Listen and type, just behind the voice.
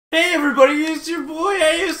Hey everybody, it's your boy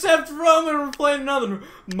ASFJerome and we're playing another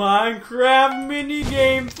Minecraft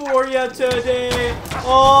minigame for you today.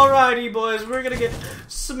 Alrighty boys, we're gonna get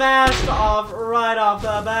smashed off right off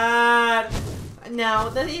the bat. Now,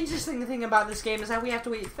 the interesting thing about this game is that we have to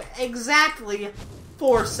wait for exactly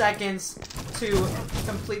 4 seconds to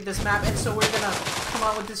complete this map, and so we're gonna come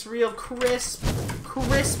out with this real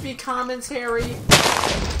crispy commentary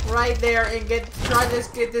right there and try to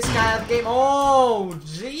get this guy out of the game. Oh,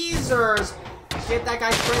 Jesus! Get that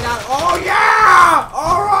guy straight out. Oh yeah!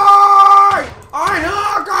 Alright! I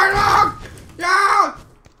hook! Yeah!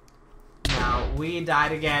 Now, we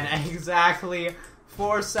died again. Exactly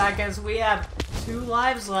 4 seconds. We have 2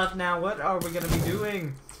 lives left now. What are we gonna be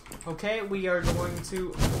doing? Okay, we are going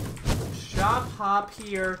to hop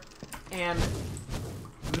here and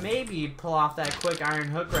maybe pull off that quick iron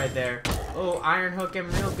hook right there. Oh, iron hook him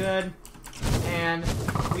real good. And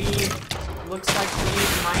looks like we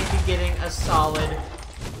might be getting a solid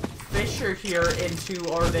fisher here into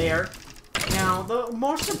or there. Now, the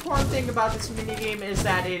most important thing about this minigame is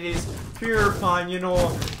that it is pure fun, you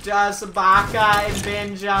know. Just Baka and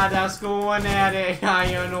Benja just going at it,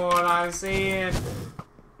 you know what I'm saying.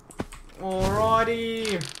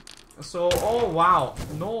 Alrighty. So, oh wow.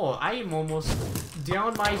 No, I am almost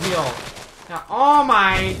down my hill. Now, oh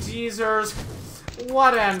my Jesus.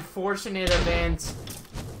 What an unfortunate event.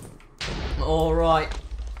 Alright.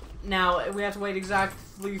 Now, we have to wait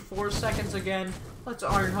exactly 4 seconds again. Let's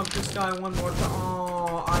iron hook this guy one more time.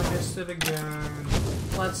 Oh, I missed it again.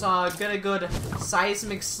 Let's get a good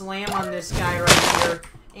seismic slam on this guy right here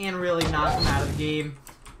and really knock him out of the game.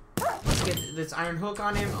 Let's get this iron hook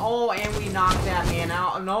on him. Oh, and we knocked that man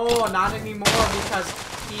out. No, not anymore because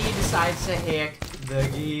he decides to hack the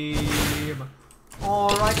game.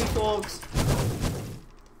 Alrighty, folks.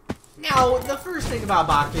 Now, the first thing about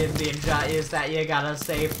Baka and Benja is that you gotta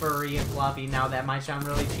stay furry and fluffy. Now, that might sound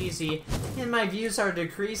really cheesy, and my views are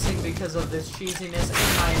decreasing because of this cheesiness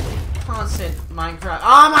and my constant Minecraft.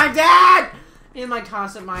 Oh, my dad! In my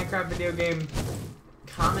constant Minecraft video game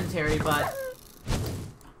commentary, but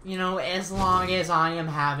you know, as long as I am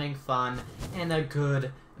having fun and a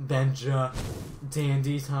good Benja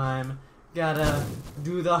dandy time, gotta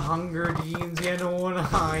do the Hunger Games, you know what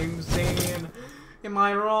I'm saying? Am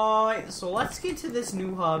I right? So let's get to this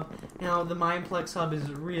new hub. Now, the Mineplex hub is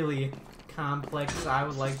really complex. I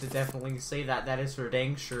would like to definitely say that. That is for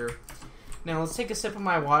dang sure. Now, let's take a sip of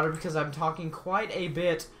my water because I'm talking quite a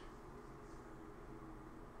bit.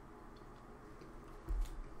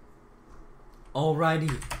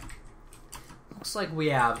 Alrighty. Looks like we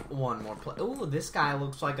have one more play. Oh, this guy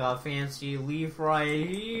looks like a fancy leaf right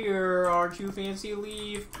here. Aren't you, fancy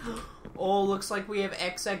leaf? Oh, looks like we have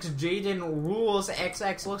XX Jaden rules.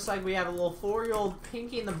 XX looks like we have a little 4-year-old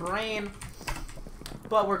Pinky in the brain.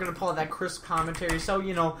 But we're gonna pull out that crisp commentary. So,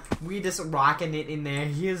 you know, we just rocking it in there.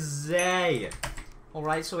 Huzzay!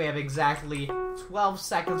 Alright, so we have exactly 12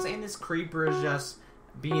 seconds. And this creeper is just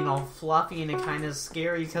being all fluffy and kind of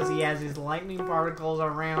scary because he has his lightning particles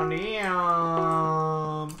around him.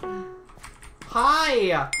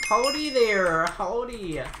 Hi! Howdy there!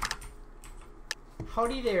 Howdy!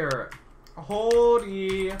 Howdy there!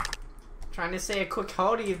 Howdy! Trying to say a quick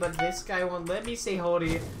howdy, but this guy won't let me say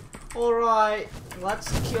howdy. Alright,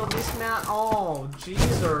 let's kill this man. Oh,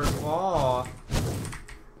 Jesus. Oh.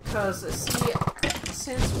 Because, see,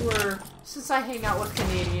 since I hang out with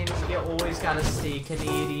Canadians, you always gotta stay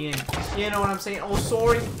Canadian. You know what I'm saying? Oh,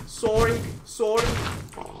 sorry.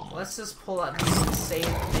 Let's just pull out these insane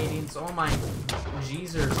Canadians. Oh my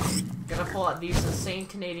Jesus. Gonna pull out these insane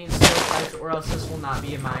Canadian stereotypes or else this will not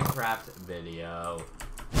be a Minecraft video.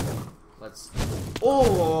 Let's...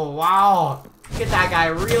 Oh, wow. Get that guy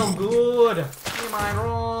real good. Am I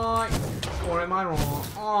right? Or am I wrong?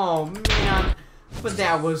 Oh, man. But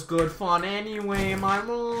that was good fun anyway, am I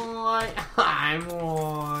right? I'm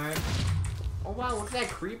right. Oh wow, look at that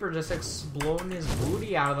creeper just exploding his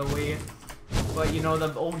booty out of the way. But you know, the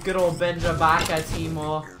good old Benja Baka team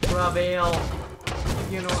will prevail. If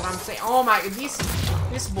you know what I'm saying. Oh my,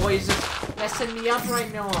 this boy is just messing me up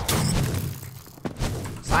right now.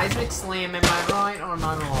 Seismic slam, am I right or am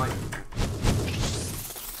I right?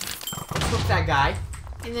 Let's hook that guy.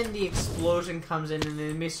 And then the explosion comes in and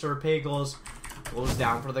then Mr. Piggles goes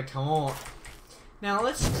down for the count. Now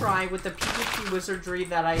let's try with the PvP wizardry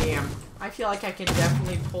that I am. I feel like I can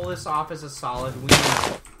definitely pull this off as a solid win.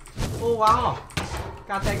 Oh wow.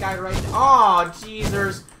 Got that guy right there. Oh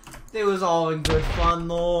Jesus. It was all in good fun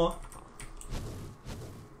though.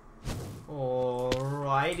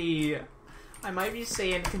 Alrighty. I might be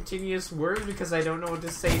saying continuous words because I don't know what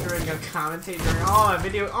to say during a commentate during a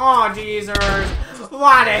video. Oh, Jesus.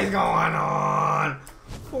 What is going on?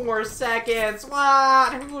 4 seconds.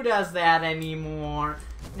 What? Who does that anymore?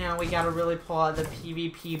 Now we gotta really pull out the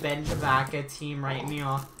PvP Benjavaka team right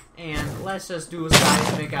now. And let's just do a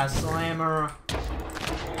seismic slammer.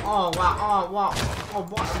 Oh, wow. Oh, wow.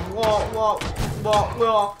 Oh,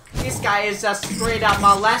 whoa. This guy is just straight up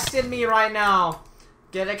molesting me right now.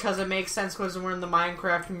 Get it? Because it makes sense because we're in the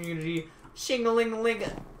Minecraft community. Shing-a-ling-a-ling.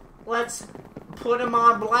 Let's put him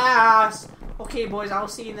on blast. Okay, boys, I'll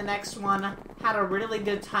see you in the next one. Had a really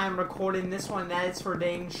good time recording this one, that is for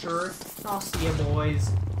dang sure. I'll see you,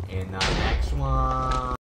 boys, in the next one.